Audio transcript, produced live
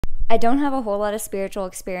I don't have a whole lot of spiritual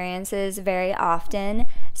experiences very often,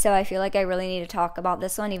 so I feel like I really need to talk about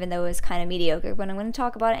this one, even though it was kind of mediocre, but I'm going to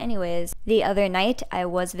talk about it anyways. The other night, I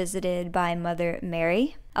was visited by Mother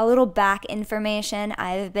Mary. A little back information: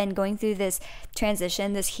 I've been going through this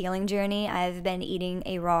transition, this healing journey. I've been eating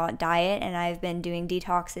a raw diet, and I've been doing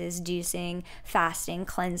detoxes, juicing, fasting,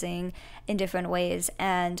 cleansing in different ways,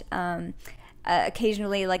 and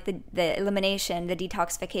occasionally, like the elimination, the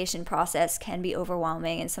detoxification process can be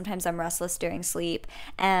overwhelming, and sometimes I'm restless during sleep.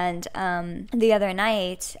 And the other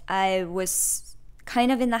night, I was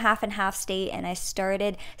kind of in the half and half state, and I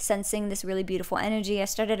started sensing this really beautiful energy. I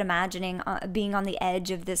started imagining being on the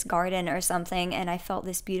edge of this garden or something, and I felt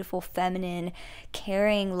this beautiful, feminine,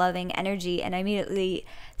 caring, loving energy, and I immediately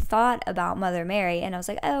thought about Mother Mary, and I was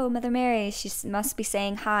like, oh, Mother Mary, she must be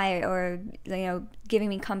saying hi, or, you know, giving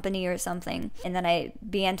me company or something. And then I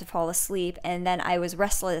began to fall asleep, and then I was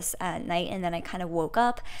restless at night, and then I kind of woke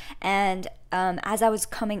up, and as I was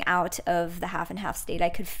coming out of the half and half state, I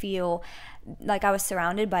could feel like I was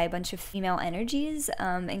surrounded by a bunch of female energies,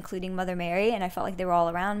 including Mother Mary, and I felt like they were all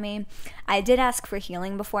around me. I did ask for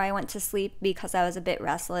healing before I went to sleep because I was a bit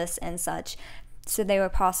restless and such, so they were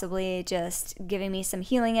possibly just giving me some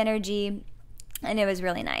healing energy, and it was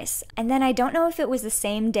really nice. And then I don't know if it was the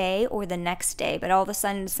same day or the next day, but all of a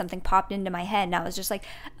sudden something popped into my head, and I was just like,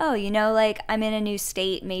 oh, you know, like, I'm in a new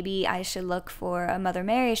state, maybe I should look for a Mother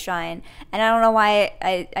Mary shrine. And I don't know why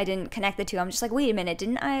I didn't connect the two. I'm just like, wait a minute,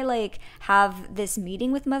 didn't I like have this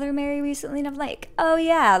meeting with Mother Mary recently? And I'm like, oh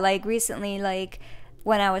yeah, like recently, like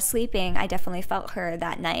when I was sleeping, I definitely felt her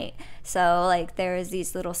that night. So like there was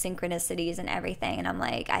these little synchronicities and everything, and I'm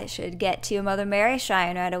like, I should get to a Mother Mary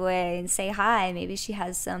shrine right away and say hi. Maybe she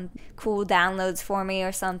has some cool downloads for me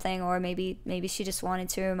or something, or maybe she just wanted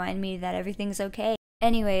to remind me that everything's okay.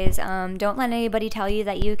 Anyways, don't let anybody tell you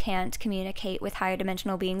that you can't communicate with higher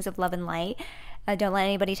dimensional beings of love and light. Don't let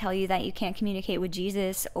anybody tell you that you can't communicate with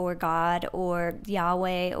Jesus or God or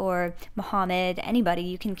Yahweh or Muhammad, anybody.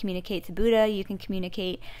 You can communicate to Buddha, you can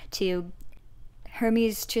communicate to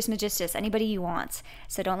Hermes Trismegistus, anybody you want.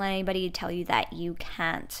 So don't let anybody tell you that you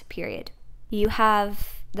can't, period. You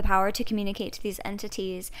have the power to communicate to these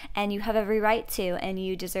entities, and you have every right to, and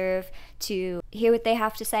you deserve to hear what they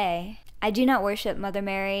have to say. I do not worship Mother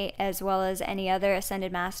Mary as well as any other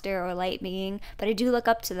ascended master or light being, but I do look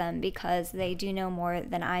up to them because they do know more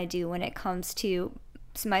than I do when it comes to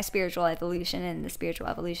my spiritual evolution and the spiritual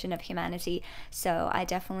evolution of humanity. So I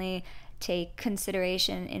definitely take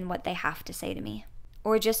consideration in what they have to say to me.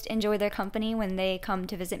 Or just enjoy their company when they come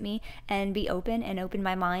to visit me, and be open and open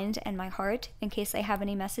my mind and my heart in case they have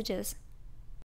any messages.